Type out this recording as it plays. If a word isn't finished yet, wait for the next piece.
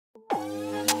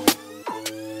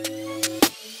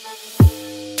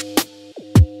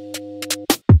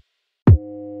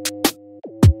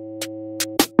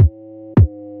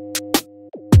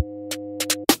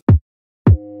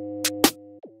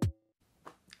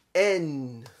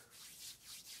NWA,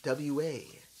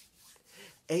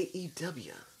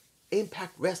 AEW,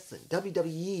 Impact Wrestling,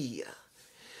 WWE.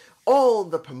 All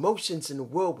the promotions in the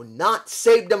world will not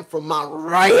save them from my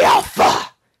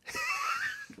wrath.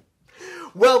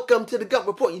 Welcome to the Gump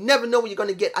Report. You never know what you're going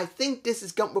to get. I think this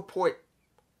is Gump Report.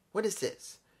 What is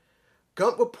this?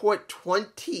 Gump Report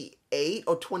 28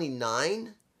 or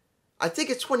 29? I think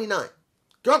it's 29.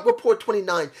 Gump Report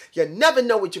 29. You never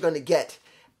know what you're going to get.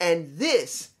 And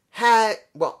this had,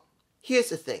 well, here's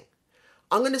the thing.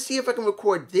 I'm going to see if I can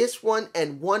record this one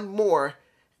and one more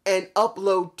and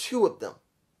upload two of them.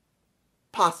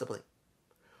 Possibly.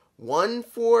 One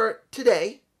for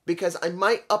today, because I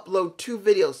might upload two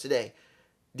videos today.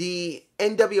 The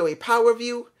NWA Power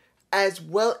Review, as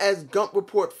well as Gump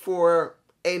Report for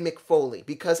A. McFoley,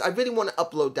 because I really want to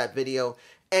upload that video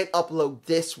and upload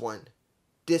this one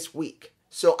this week.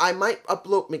 So I might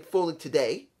upload McFoley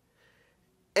today,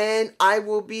 and I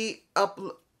will be I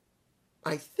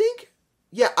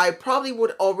probably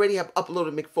would already have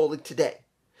uploaded McFoley today.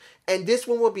 And this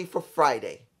one will be for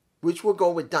Friday, which will go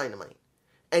with Dynamite.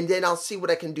 And then I'll see what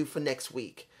I can do for next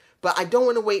week. But I don't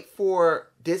want to wait for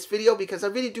this video because I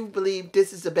really do believe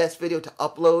this is the best video to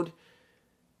upload.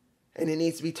 And it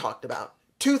needs to be talked about.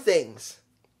 Two things.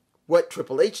 What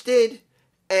Triple H did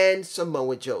and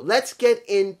Samoa Joe. Let's get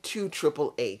into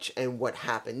Triple H and what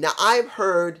happened. Now, I've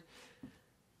heard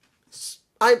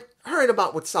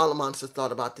about what Solomonster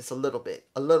thought about this a little bit.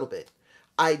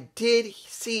 I did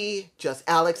see Just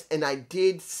Alex, and I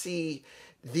did see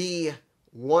the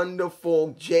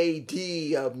wonderful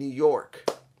JD of New York.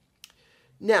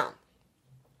 Now,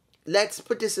 let's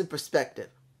put this in perspective.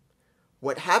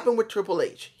 What happened with Triple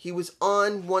H? He was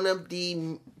on one of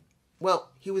the,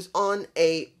 he was on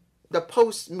the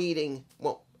post meeting.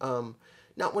 Well,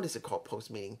 not what is it called?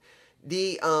 Post meeting.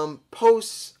 The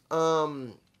post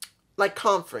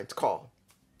conference call.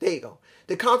 There you go.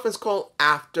 The conference call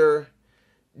after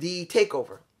the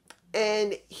takeover,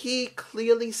 and he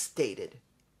clearly stated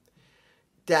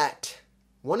that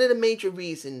one of the major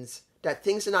reasons that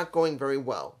things are not going very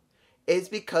well is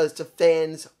because the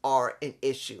fans are an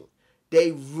issue.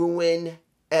 They ruin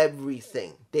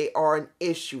everything. They are an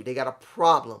issue. They got a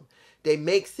problem. They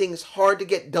make things hard to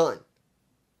get done.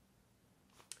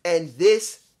 And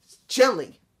this,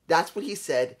 generally, that's what he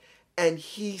said. And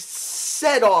he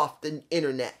set off the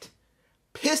internet.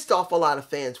 Pissed off a lot of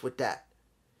fans with that.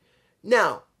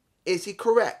 Now, is he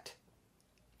correct?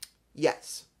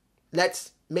 Yes.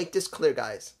 Let's make this clear,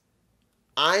 guys.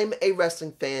 I'm a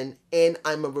wrestling fan, and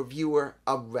I'm a reviewer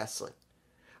of wrestling.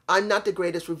 I'm not the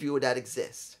greatest reviewer that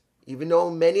exists. Even though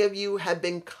many of you have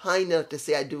been kind enough to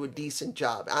say I do a decent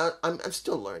job. I'm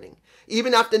still learning.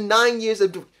 Even after 9 years,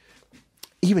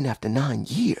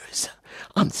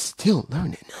 I'm still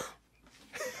learning.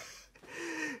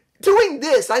 Doing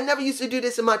this, I never used to do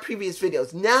this in my previous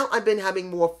videos. Now I've been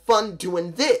having more fun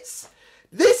doing this.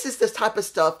 This is the type of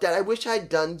stuff that I wish I had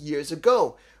done years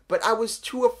ago. But I was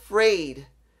too afraid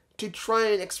to try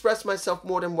and express myself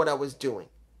more than what I was doing.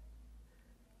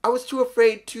 I was too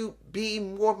afraid to be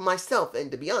more myself.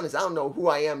 And to be honest, I don't know who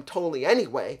I am totally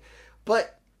anyway.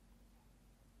 But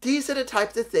these are the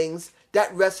types of things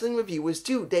that wrestling reviewers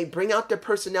do. They bring out their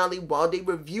personality while they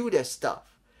review their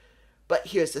stuff. But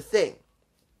here's the thing.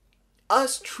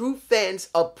 Us true fans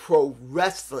of pro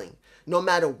wrestling, no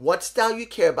matter what style you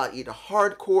care about, either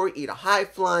hardcore, either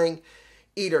high-flying,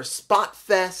 either spot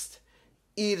fest,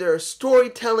 either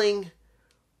storytelling,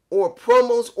 or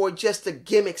promos, or just the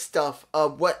gimmick stuff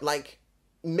of what, like,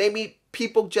 maybe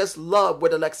people just love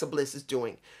what Alexa Bliss is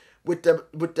doing. I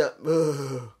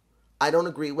don't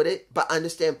agree with it, but I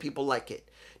understand people like it.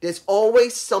 There's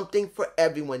always something for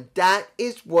everyone. That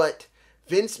is what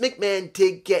Vince McMahon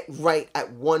did get right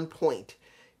at one point.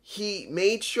 He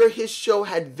made sure his show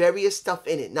had various stuff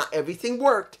in it. Not everything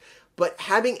worked, but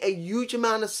having a huge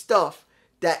amount of stuff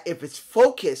that if it's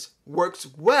focused works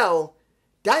well,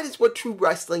 that is what true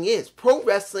wrestling is. Pro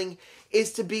wrestling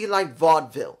is to be like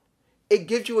vaudeville. It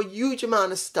gives you a huge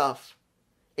amount of stuff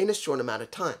in a short amount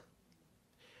of time.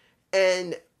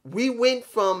 And we went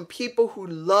from people who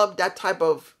loved that type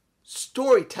of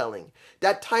storytelling,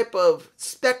 that type of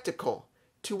spectacle,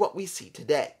 to what we see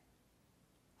today.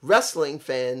 Wrestling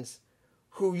fans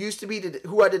who used to be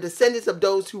who are the descendants of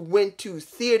those who went to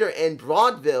theater and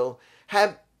vaudeville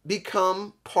have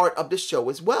become part of the show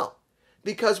as well,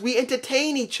 because we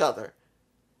entertain each other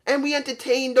and we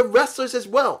entertain the wrestlers as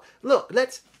well. Look,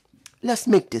 let's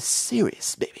make this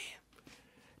serious, baby.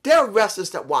 There are wrestlers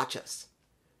that watch us.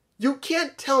 You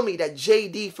can't tell me that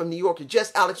JD from New York or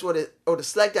Just Alex or the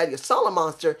Slag Daddy or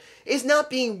Solomonster is not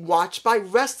being watched by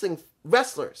wrestlers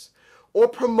or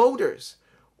promoters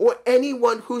or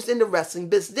anyone who's in the wrestling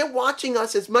business. They're watching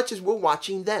us as much as we're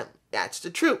watching them. That's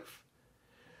the truth.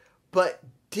 But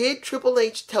did Triple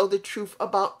H tell the truth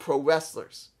about pro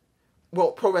wrestlers?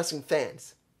 Well, pro wrestling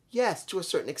fans. Yes, to a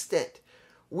certain extent.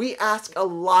 We ask a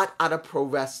lot out of pro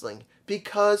wrestling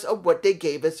because of what they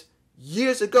gave us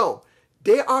years ago.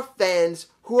 There are fans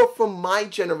who are from my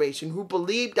generation who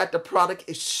believe that the product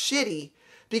is shitty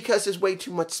because there's way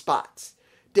too much spots.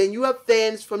 Then you have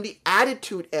fans from the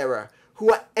Attitude Era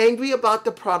who are angry about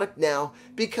the product now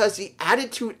because the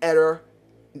Attitude Era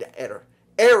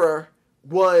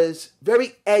was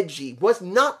very edgy, was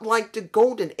not like the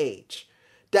Golden Age,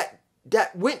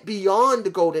 that went beyond the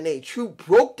Golden Age, who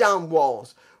broke down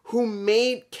walls, who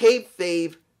made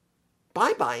kayfabe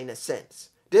bye-bye in a sense.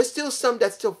 There's still some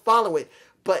that still follow it,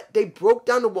 but they broke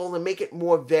down the wall and make it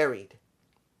more varied.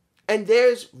 And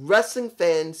there's wrestling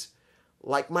fans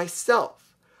like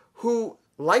myself who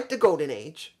like the Golden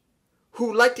Age,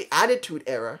 who like the Attitude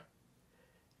Era,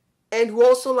 and who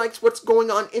also likes what's going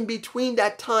on in between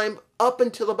that time up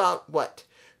until about,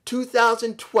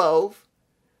 2012,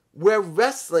 where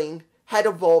wrestling had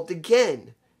evolved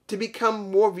again to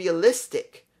become more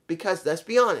realistic. Because, let's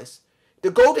be honest,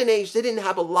 the Golden Age, they didn't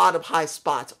have a lot of high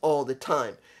spots all the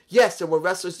time. Yes, there were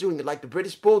wrestlers doing it, like the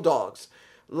British Bulldogs,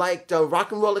 like the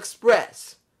Rock and Roll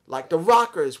Express, like the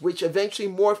Rockers, which eventually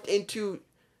morphed into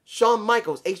Shawn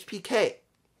Michaels, HBK.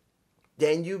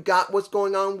 Then you got what's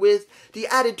going on with the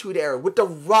Attitude Era, with The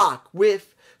Rock,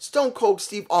 with Stone Cold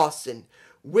Steve Austin,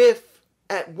 with,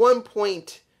 at one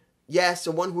point, yes,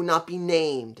 the one who will not be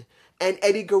named, and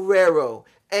Eddie Guerrero,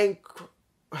 and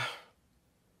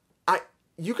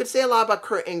you could say a lot about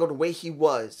Kurt Angle, the way he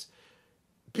was,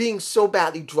 being so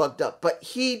badly drugged up, but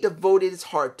he devoted his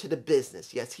heart to the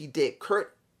business. Yes, he did.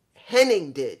 Kurt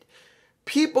Hennig did.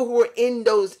 People who were in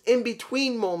those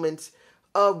in-between moments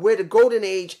where the Golden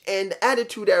Age and the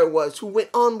Attitude Era was, who went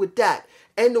on with that,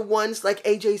 and the ones like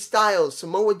AJ Styles,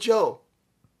 Samoa Joe,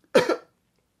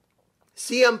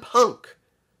 CM Punk,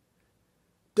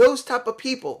 those type of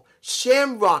people.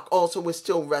 Shamrock also was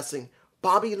still wrestling.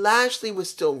 Bobby Lashley was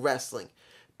still wrestling.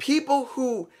 People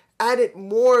who added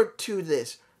more to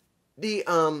this. The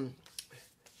I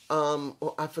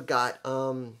forgot.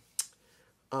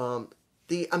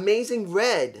 The Amazing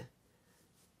Red.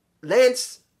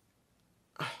 Lance.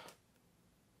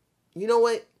 You know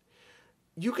what?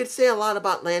 You could say a lot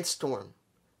about Lance Storm,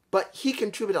 but he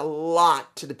contributed a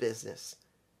lot to the business.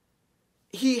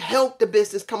 He helped the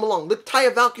business come along. Look,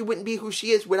 Taya Valkyrie wouldn't be who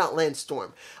she is without Lance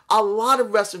Storm. A lot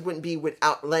of wrestlers wouldn't be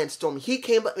without Lance Storm. He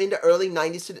came up in the early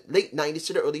 90s to the late 90s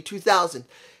to the early 2000s.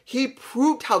 He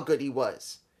proved how good he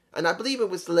was. And I believe it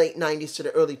was the late 90s to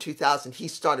the early 2000s he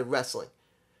started wrestling.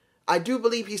 I do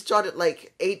believe he started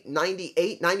like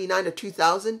 98, 99 or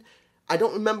 2000. I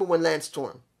don't remember when Lance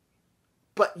Storm.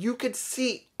 But you could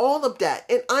see all of that.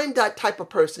 And I'm that type of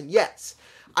person, yes.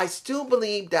 I still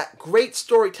believe that great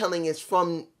storytelling is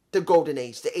from the Golden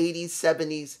Age, the 80s,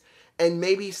 70s, and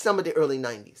maybe some of the early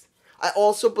 90s. I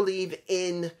also believe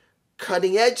in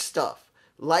cutting edge stuff,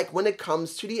 like when it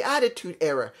comes to the Attitude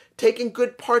Era, taking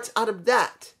good parts out of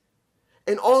that.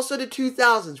 And also the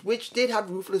 2000s, which did have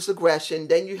Ruthless Aggression.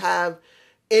 Then you have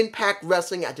Impact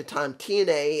Wrestling at the time,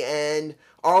 TNA and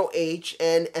ROH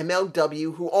and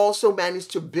MLW, who also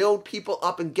managed to build people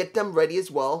up and get them ready as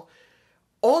well.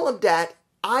 All of that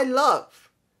I love,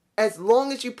 as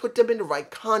long as you put them in the right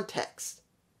context.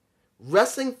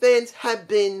 Wrestling fans have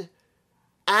been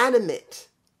adamant,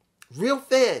 real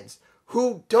fans,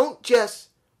 who don't just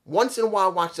once in a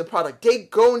while watch the product. They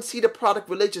go and see the product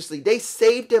religiously. They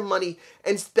save their money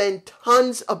and spend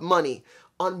tons of money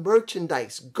on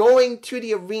merchandise, going to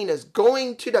the arenas,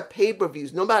 going to the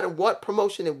pay-per-views, no matter what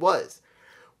promotion it was,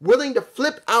 willing to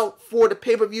flip out for the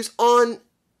pay-per-views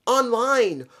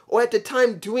online, or at the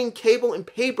time doing cable and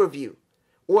pay-per-view,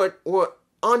 or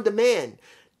on demand.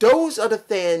 Those are the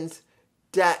fans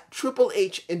that Triple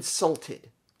H insulted.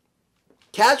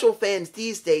 Casual fans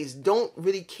these days don't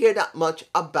really care that much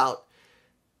about,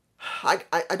 I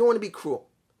don't want to be cruel,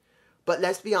 but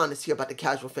let's be honest here about the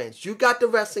casual fans. You got the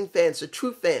wrestling fans, the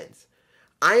true fans.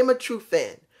 I am a true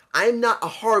fan. I am not a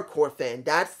hardcore fan.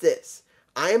 That's this.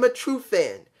 I am a true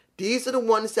fan. These are the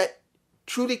ones that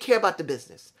truly care about the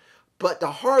business. But the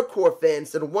hardcore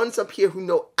fans are the ones up here who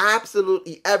know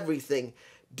absolutely everything.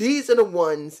 These are the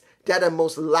ones that are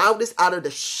most loudest out of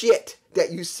the shit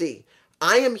that you see.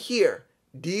 I am here.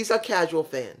 These are casual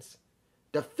fans.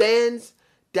 The fans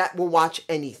that will watch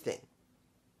anything.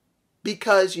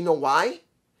 Because you know why?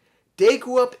 They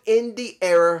grew up in the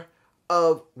era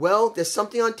of, well, there's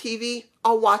something on TV,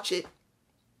 I'll watch it.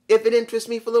 If it interests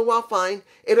me for a little while, fine.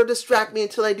 It'll distract me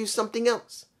until I do something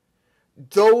else.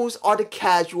 Those are the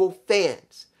casual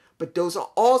fans. But those are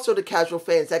also the casual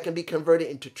fans that can be converted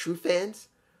into true fans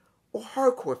or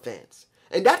hardcore fans.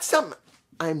 And that's something,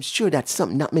 I'm sure that's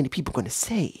something not many people are going to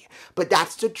say, but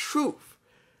that's the truth.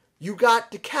 You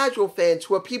got the casual fans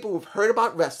who are people who've heard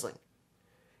about wrestling.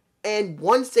 And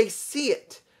once they see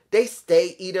it, they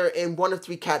stay either in one of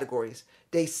three categories.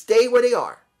 They stay where they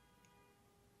are.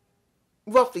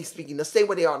 Roughly speaking, they'll stay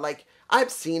where they are. Like,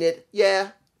 I've seen it.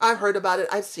 Yeah, I've heard about it.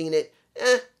 I've seen it.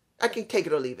 I can take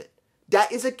it or leave it.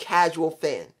 That is a casual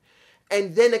fan.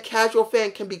 And then a casual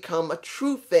fan can become a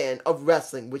true fan of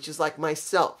wrestling, which is like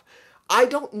myself. I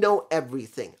don't know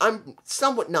everything. I'm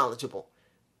somewhat knowledgeable.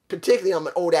 Particularly, I'm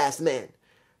an old-ass man.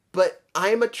 But I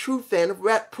am a true fan of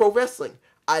pro wrestling.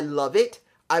 I love it.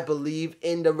 I believe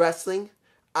in the wrestling.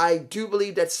 I do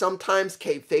believe that sometimes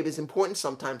kayfabe is important,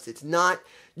 sometimes it's not.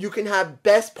 You can have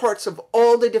best parts of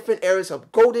all the different eras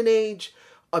of Golden Age,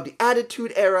 of the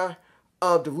Attitude Era,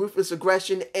 of the Ruthless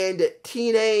Aggression, and the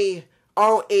TNA,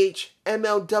 ROH,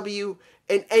 MLW,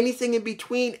 and anything in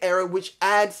between era which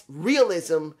adds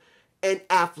realism and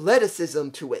athleticism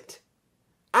to it.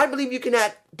 I believe you can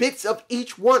add bits of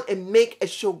each one and make a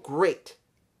show great.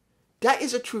 That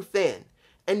is a true fan.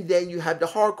 And then you have the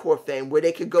hardcore fan where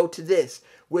they could go to this,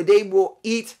 where they will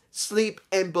eat, sleep,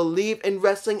 and believe in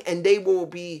wrestling, and they will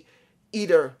be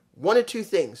either one or two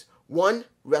things. One,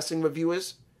 wrestling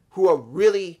reviewers who are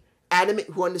really adamant,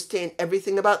 who understand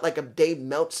everything about, like a Dave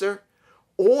Meltzer,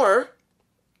 or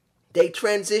they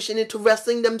transition into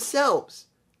wrestling themselves.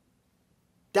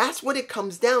 That's what it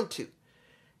comes down to.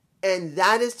 And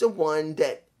that is the one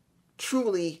that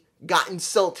truly got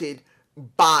insulted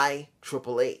by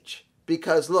Triple H.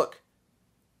 Because look,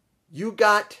 you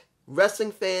got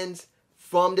wrestling fans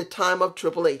from the time of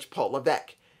Triple H, Paul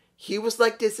Levesque. He was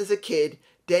like this as a kid,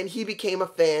 then he became a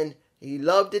fan. He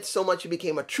loved it so much he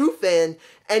became a true fan,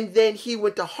 and then he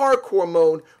went to hardcore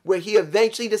mode where he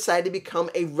eventually decided to become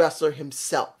a wrestler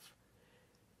himself.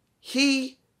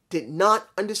 He did not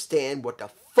understand what the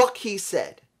fuck he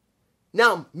said.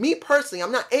 Now, me personally,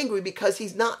 I'm not angry because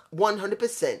he's not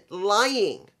 100%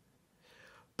 lying.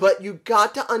 But you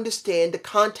got to understand the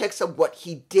context of what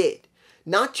he did.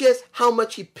 Not just how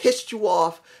much he pissed you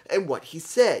off and what he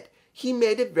said. He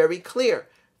made it very clear.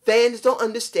 Fans don't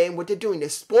understand what they're doing. They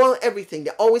spoil everything.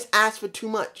 They always ask for too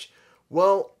much.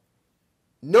 Well,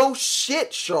 no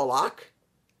shit, Sherlock.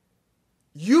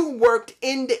 You worked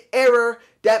in the era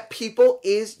that people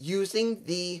is using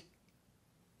the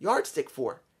yardstick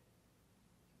for.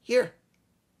 Here.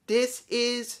 This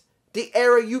is the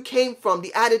era you came from,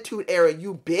 the Attitude Era,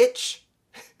 you bitch.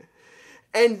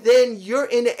 And then you're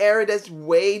in the era that's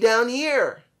way down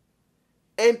here.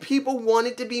 And people want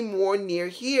it to be more near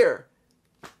here.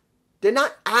 They're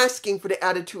not asking for the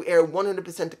Attitude Era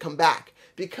 100% to come back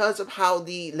because of how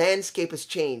the landscape has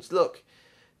changed. Look,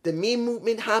 the meme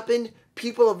movement happened.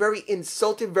 People are very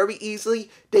insulted very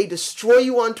easily. They destroy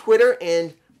you on Twitter.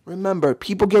 And remember,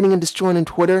 people getting destroyed on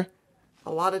Twitter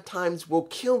a lot of times will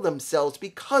kill themselves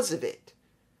because of it.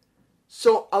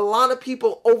 So a lot of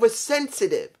people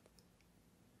oversensitive.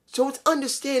 So it's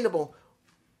understandable.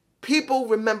 People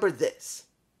remember this.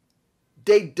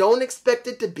 They don't expect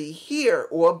it to be here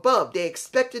or above. They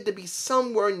expect it to be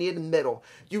somewhere near the middle.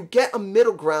 You get a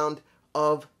middle ground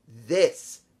of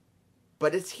this.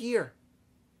 But it's here.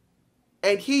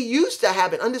 And he used to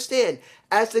have it. Understand,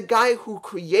 as the guy who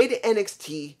created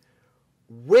NXT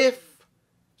with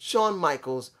Shawn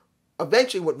Michaels,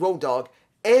 eventually with Road Dogg,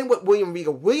 and with William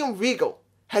Regal. William Regal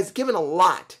has given a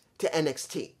lot to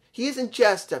NXT. He isn't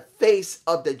just the face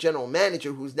of the general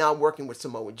manager who's now working with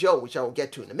Samoa Joe, which I will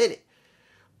get to in a minute.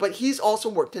 But he's also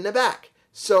worked in the back.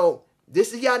 So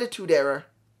this is the Attitude Era.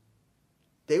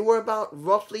 They were about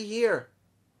roughly here.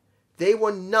 They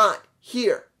were not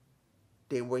here.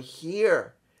 They were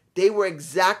here. They were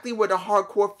exactly where the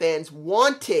hardcore fans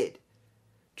wanted.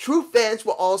 True fans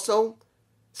were also...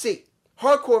 See,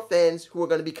 hardcore fans who are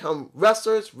going to become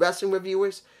wrestlers, wrestling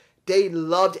reviewers, they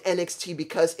loved NXT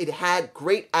because it had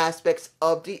great aspects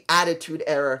of the Attitude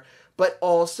Era, but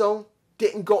also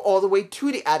didn't go all the way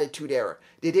to the Attitude Era.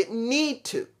 They didn't need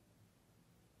to.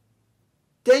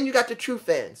 Then you got the true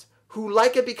fans who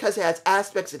like it because it has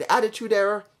aspects of the Attitude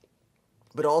Era,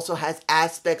 but also has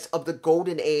aspects of the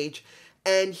Golden Age.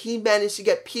 And he managed to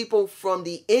get people from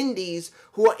the indies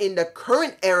who are in the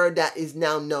current era that is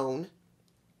now known.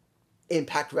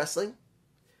 Impact Wrestling,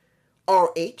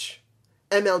 ROH,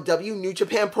 MLW, New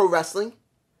Japan Pro Wrestling,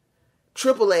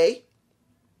 AAA,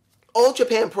 All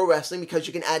Japan Pro Wrestling, because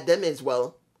you can add them as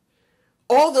well.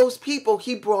 All those people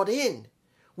he brought in,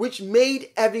 which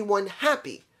made everyone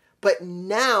happy. But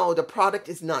now the product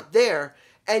is not there,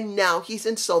 And now he's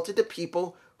insulted the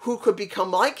people who could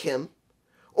become like him,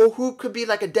 or who could be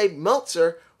like a Dave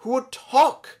Meltzer, who would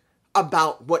talk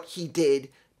about what he did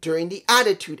during the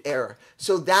Attitude Era.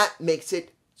 So that makes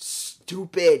it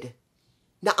stupid.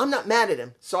 Now, I'm not mad at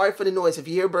him. Sorry for the noise. If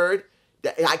you hear a bird,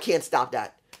 I can't stop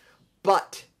that.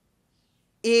 But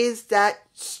is that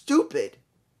stupid?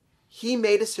 He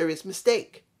made a serious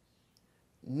mistake.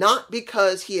 Not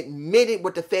because he admitted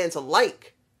what the fans are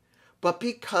like, but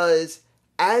because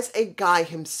as a guy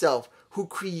himself who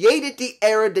created the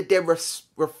era that they're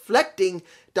reflecting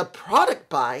the product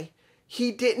by,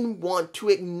 he didn't want to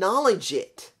acknowledge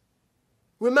it.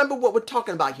 Remember what we're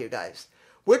talking about here, guys.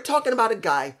 We're talking about a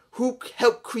guy who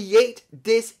helped create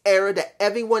this era that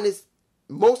everyone is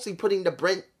mostly putting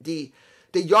the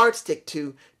yardstick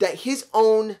to, that his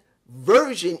own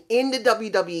version in the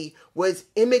WWE was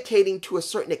imitating to a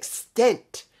certain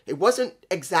extent. It wasn't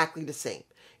exactly the same.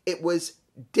 It was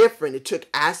different. It took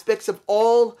aspects of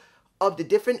all of the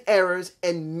different eras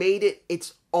and made it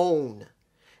its own.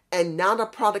 And now the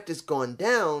product has gone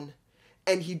down,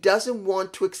 and he doesn't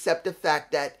want to accept the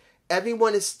fact that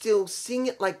everyone is still seeing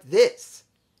it like this.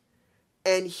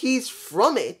 And he's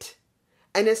from it.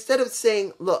 And instead of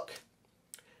saying, look,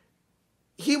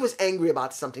 he was angry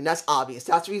about something. That's obvious.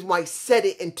 That's the reason why he said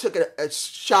it and took a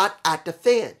shot at the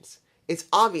fans. It's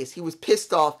obvious. He was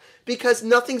pissed off because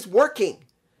nothing's working.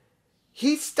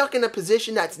 He's stuck in a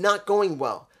position that's not going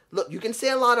well. Look, you can say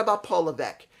a lot about Paul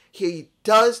Levesque. He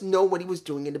does know what he was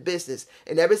doing in the business.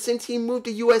 And ever since he moved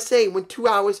to USA, went 2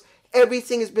 hours,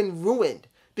 everything has been ruined.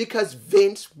 Because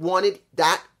Vince wanted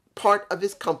that part of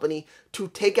his company to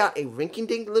take out a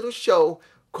rinky-dink little show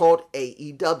called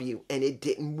AEW. And it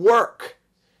didn't work.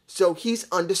 So he's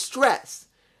under stress.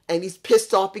 And he's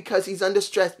pissed off because he's under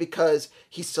stress because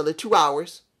he's still at 2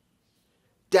 hours.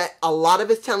 That a lot of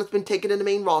his talent's been taken to the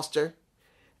main roster.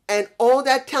 And all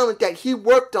that talent that he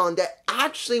worked on that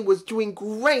actually was doing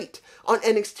great on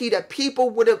NXT that people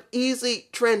would have easily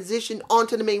transitioned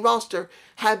onto the main roster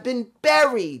have been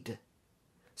buried.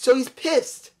 So he's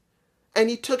pissed. And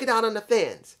he took it out on the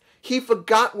fans. He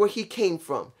forgot where he came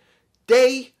from.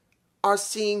 They are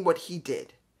seeing what he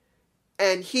did.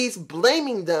 And he's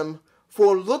blaming them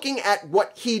for looking at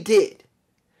what he did.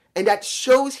 And that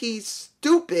shows he's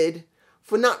stupid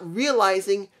for not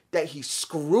realizing that he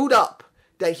screwed up.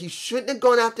 That he shouldn't have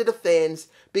gone after the fans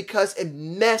because it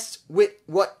messed with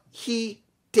what he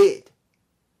did.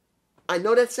 I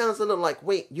know that sounds a little like,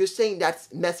 wait, you're saying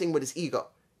that's messing with his ego.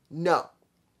 No,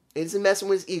 it isn't messing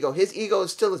with his ego. His ego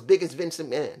is still as big as Vince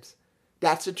McMahon's.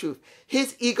 That's the truth.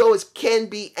 His ego can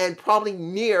be and probably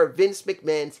near Vince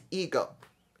McMahon's ego.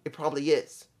 It probably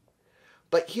is.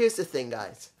 But here's the thing,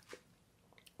 guys.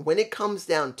 When it comes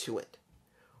down to it,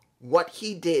 what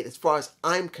he did, as far as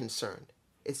I'm concerned,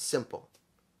 is simple.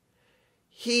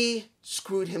 He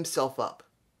screwed himself up.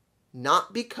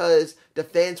 Not because the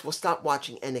fans will stop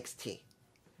watching NXT.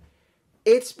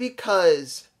 It's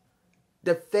because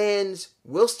the fans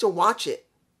will still watch it,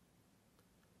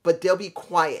 but they'll be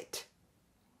quiet.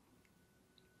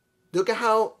 Look at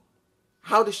how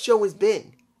the show has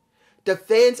been. The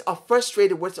fans are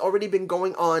frustrated with what's already been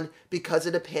going on because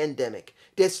of the pandemic.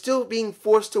 They're still being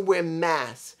forced to wear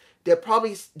masks. They're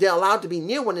allowed to be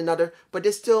near one another, but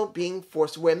they're still being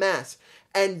forced to wear masks.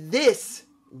 And this,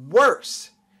 worse,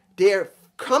 they're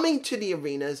coming to the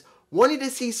arenas, wanting to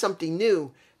see something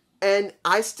new, and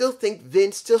I still think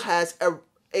Vince still has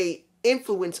a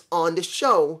influence on the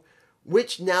show,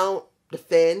 which now the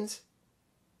fans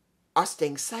are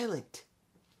staying silent.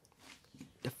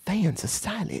 The fans are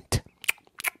silent.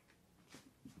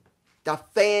 The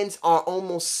fans are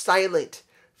almost silent.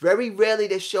 Very rarely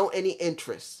they show any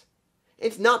interest.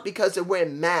 It's not because they're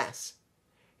wearing masks.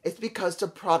 It's because the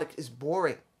product is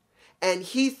boring. And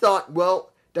he thought,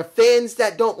 well, the fans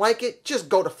that don't like it, just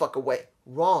go the fuck away.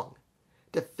 Wrong.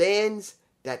 The fans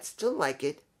that still like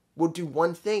it will do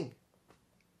one thing.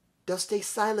 They'll stay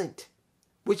silent,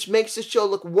 which makes the show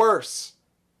look worse.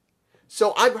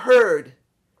 So I've heard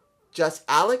just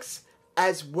Alex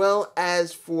as well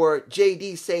as for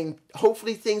JD saying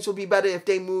hopefully things will be better if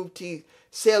they move to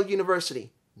Sale University.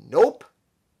 Nope.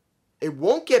 It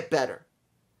won't get better.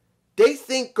 They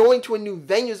think going to a new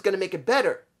venue is going to make it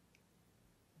better.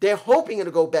 They're hoping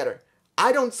it'll go better.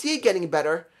 I don't see it getting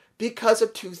better because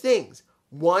of two things.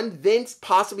 One, Vince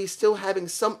possibly still having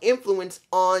some influence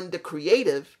on the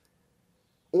creative,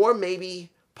 or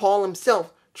maybe Paul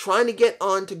himself trying to get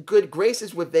on to good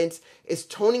graces with Vince is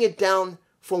toning it down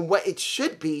from what it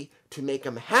should be to make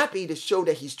him happy, to show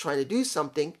that he's trying to do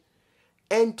something.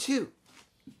 And two,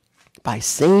 by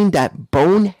saying that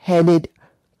boneheaded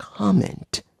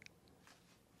comment,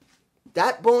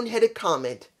 that boneheaded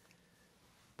comment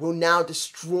will now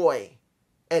destroy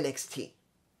NXT.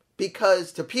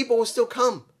 Because the people will still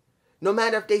come. No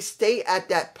matter if they stay at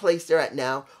that place they're at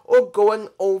now or going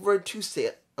over to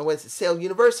Sale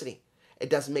University. It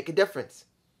doesn't make a difference.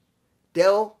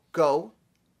 They'll go,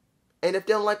 and if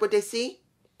they don't like what they see,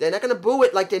 they're not going to boo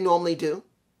it like they normally do,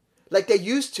 like they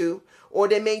used to, or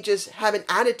they may just have an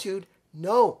attitude.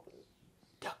 No,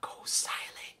 they'll go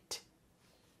silent.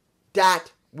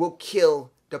 That will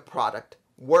kill the product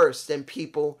worse than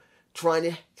people trying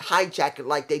to hijack it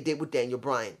like they did with Daniel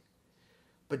Bryan.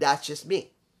 But that's just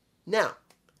me. Now,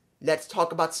 let's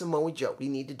talk about Samoa Joe. We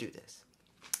need to do this.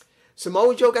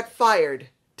 Samoa Joe got fired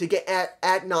to get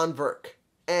Adnan Virk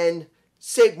and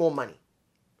save more money.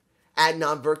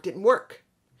 Adnan Virk didn't work.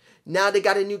 Now they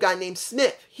got a new guy named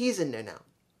Smith. He's in there now.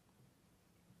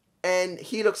 And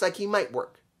he looks like he might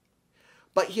work.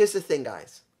 But here's the thing,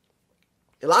 guys.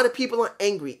 A lot of people are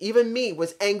angry. Even me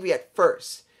was angry at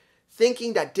first,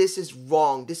 thinking that this is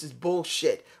wrong. This is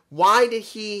bullshit. Why did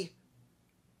he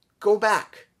go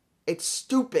back? It's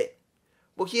stupid.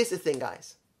 Well, here's the thing,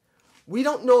 guys. We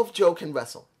don't know if Joe can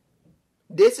wrestle.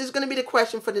 This is going to be the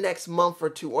question for the next month or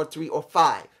 2 or 3 or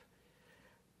 5.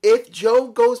 If Joe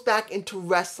goes back into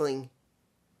wrestling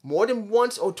more than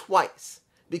once or twice,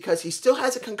 because he still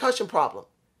has a concussion problem,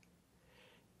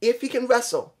 if he can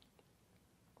wrestle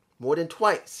more than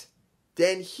twice,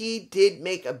 then he did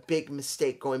make a big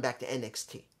mistake going back to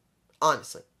NXT.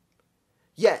 Honestly.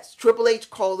 Yes, Triple H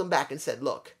called him back and said,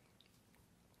 look,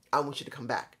 I want you to come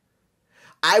back.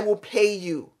 I will pay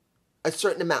you a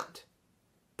certain amount.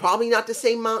 Probably not the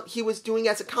same amount he was doing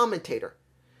as a commentator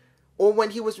or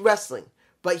when he was wrestling.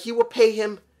 But he will pay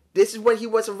him. This is when he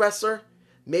was a wrestler.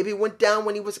 Maybe it went down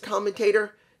when he was a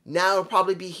commentator. Now it'll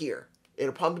probably be here.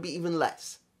 It'll probably be even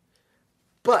less.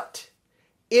 But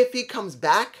if he comes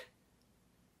back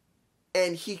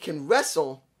and he can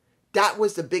wrestle, that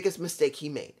was the biggest mistake he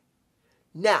made.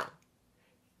 Now,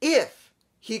 if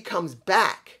he comes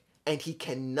back and he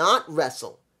cannot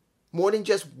wrestle more than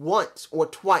just once or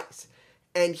twice,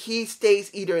 and he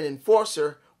stays either an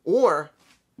enforcer or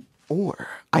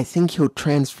I think he'll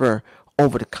transfer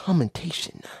over to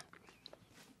commentation.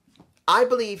 I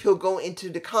believe he'll go into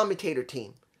the commentator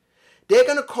team. They're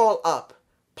going to call up,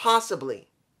 possibly,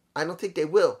 I don't think they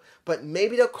will, but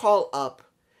maybe they'll call up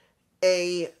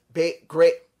a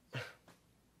great...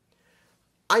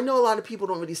 I know a lot of people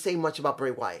don't really say much about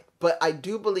Bray Wyatt, but I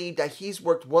do believe that he's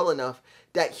worked well enough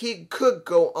that he could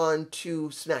go on to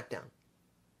SmackDown.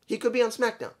 He could be on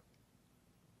SmackDown.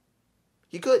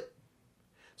 He could.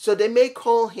 So they may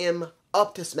call him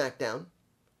up to SmackDown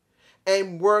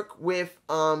and work with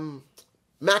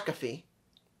McAfee.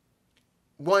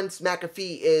 Once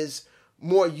McAfee is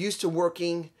more used to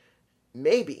working,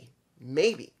 maybe.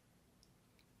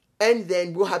 And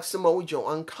then we'll have Samoa Joe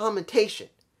on commentation.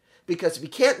 Because if he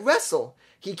can't wrestle,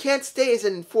 he can't stay as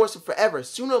an enforcer forever.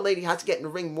 Sooner or later, he has to get in the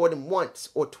ring more than once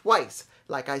or twice.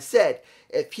 Like I said,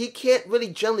 if he can't really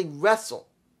generally wrestle,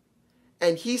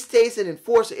 and he stays an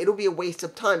enforcer, it'll be a waste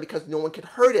of time because no one can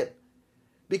hurt him.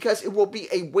 Because it will be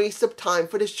a waste of time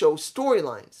for the show's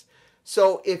storylines.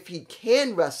 So if he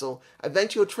can wrestle,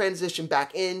 eventually he'll transition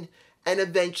back in, and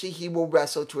eventually he will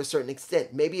wrestle to a certain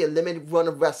extent. Maybe a limited run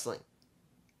of wrestling.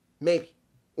 Maybe.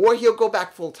 Or he'll go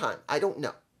back full time. I don't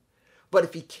know. But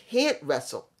if he can't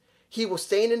wrestle, he will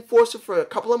stay an enforcer for a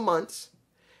couple of months,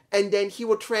 and then he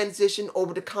will transition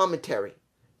over to commentary.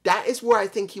 That is where I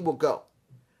think he will go.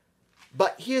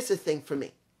 But here's the thing for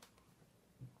me.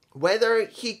 Whether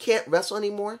he can't wrestle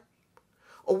anymore,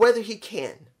 or whether he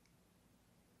can,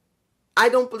 I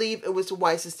don't believe it was the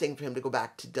wisest thing for him to go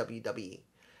back to WWE.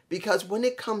 Because when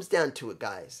it comes down to it,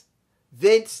 guys,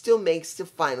 Vince still makes the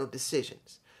final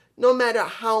decisions. No matter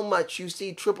how much you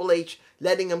see Triple H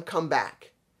letting him come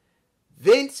back,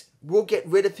 Vince will get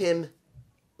rid of him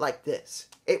like this.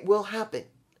 It will happen.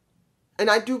 And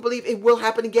I do believe it will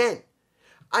happen again.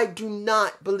 I do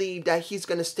not believe that he's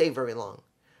going to stay very long.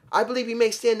 I believe he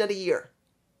may stay another year.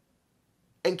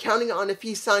 And counting on if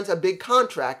he signs a big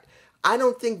contract, I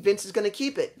don't think Vince is going to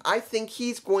keep it. I think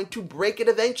he's going to break it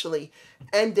eventually,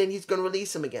 and then he's going to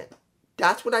release him again.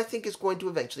 That's what I think is going to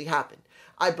eventually happen.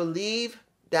 I believe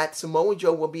that Samoa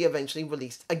Joe will be eventually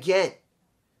released again.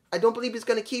 I don't believe he's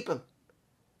going to keep him.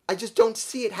 I just don't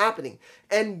see it happening.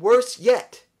 And worse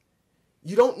yet,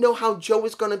 you don't know how Joe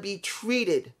is going to be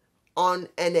treated on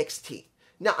NXT.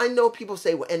 Now, I know people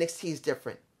say, well, NXT is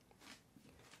different.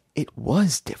 It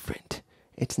was different.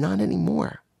 It's not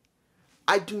anymore.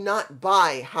 I do not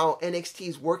buy how NXT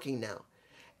is working now.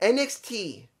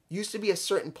 NXT used to be a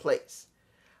certain place.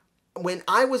 When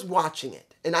I was watching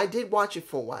it, and I did watch it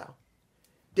for a while,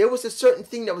 there was a certain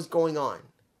thing that was going on.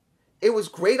 It was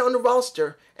great on the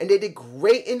roster, and they did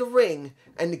great in the ring,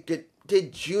 and they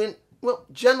did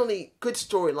generally good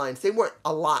storylines. They weren't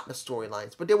a lot of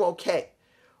storylines, but they were okay.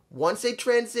 Once they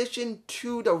transitioned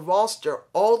to the roster,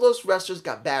 all those wrestlers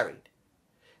got buried.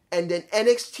 And then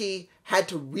NXT had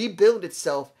to rebuild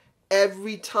itself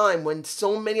every time when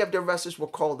so many of their wrestlers were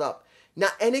called up. Now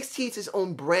NXT is its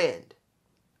own brand.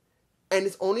 And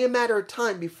it's only a matter of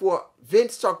time before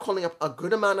Vince starts calling up a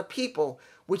good amount of people,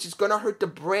 which is going to hurt the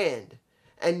brand.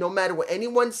 And no matter what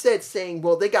anyone said, saying,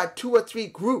 well, they got 2 or 3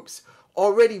 groups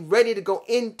already ready to go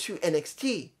into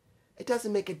NXT, it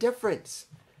doesn't make a difference.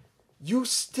 You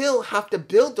still have to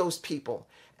build those people.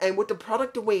 And with the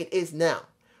product the way it is now,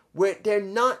 where they're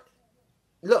not,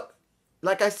 look,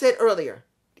 like I said earlier,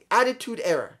 the Attitude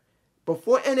Era,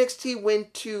 before NXT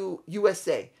went to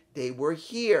USA, they were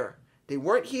here. They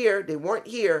weren't here. They weren't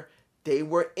here. They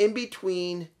were in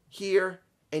between here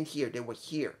and here. They were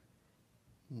here.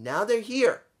 Now they're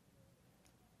here.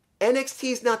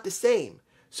 NXT is not the same.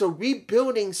 So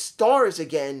rebuilding stars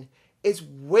again is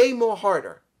way more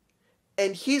harder.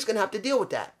 And he's going to have to deal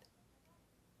with that.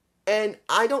 And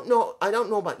I don't know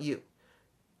about you.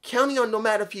 Counting on no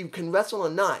matter if you can wrestle or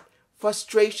not,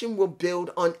 frustration will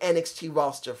build on NXT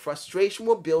roster. Frustration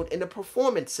will build in the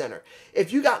Performance Center.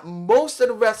 If you got most of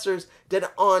the wrestlers that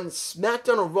are on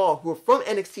SmackDown or Raw who are from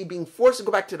NXT being forced to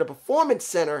go back to the Performance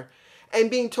Center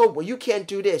and being told, well, you can't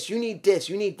do this, you need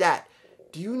that.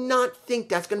 Do you not think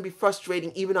that's going to be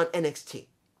frustrating even on NXT?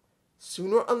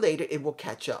 Sooner or later, it will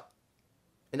catch up.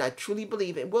 And I truly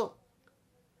believe it will.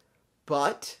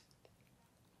 But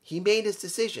he made his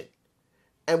decision.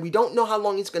 And we don't know how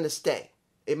long he's going to stay.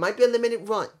 It might be a limited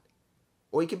run.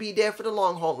 Or he could be there for the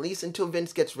long haul, at least until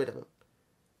Vince gets rid of him.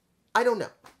 I don't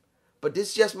know. But this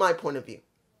is just my point of view.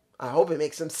 I hope it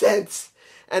makes some sense.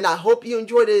 And I hope you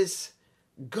enjoyed this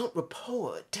Gump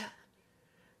Report.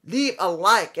 Leave a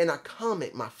like and a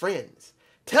comment, my friends.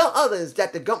 Tell others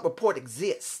that the Gump Report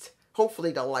exists.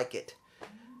 Hopefully they'll like it.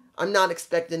 I'm not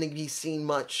expecting to be seen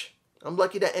much. I'm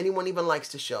lucky that anyone even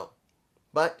likes the show.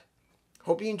 But,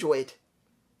 hope you enjoy it.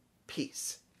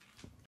 Peace.